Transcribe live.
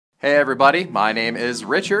Hey everybody, my name is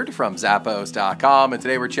Richard from Zappos.com, and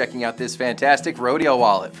today we're checking out this fantastic rodeo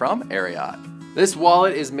wallet from Ariat. This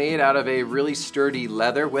wallet is made out of a really sturdy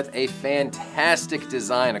leather with a fantastic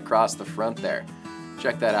design across the front there.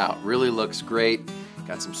 Check that out, really looks great.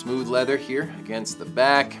 Got some smooth leather here against the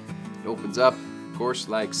back. It opens up, of course,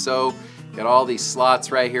 like so. Got all these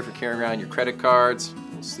slots right here for carrying around your credit cards.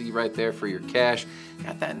 You'll see right there for your cash.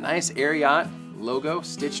 Got that nice Ariat logo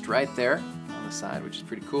stitched right there on the side, which is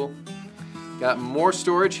pretty cool. Got more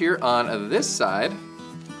storage here on this side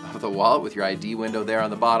of the wallet with your ID window there on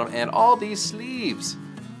the bottom and all these sleeves.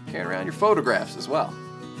 Carrying around your photographs as well.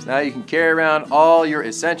 So now you can carry around all your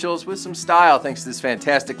essentials with some style thanks to this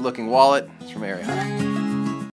fantastic looking wallet. It's from Ariat.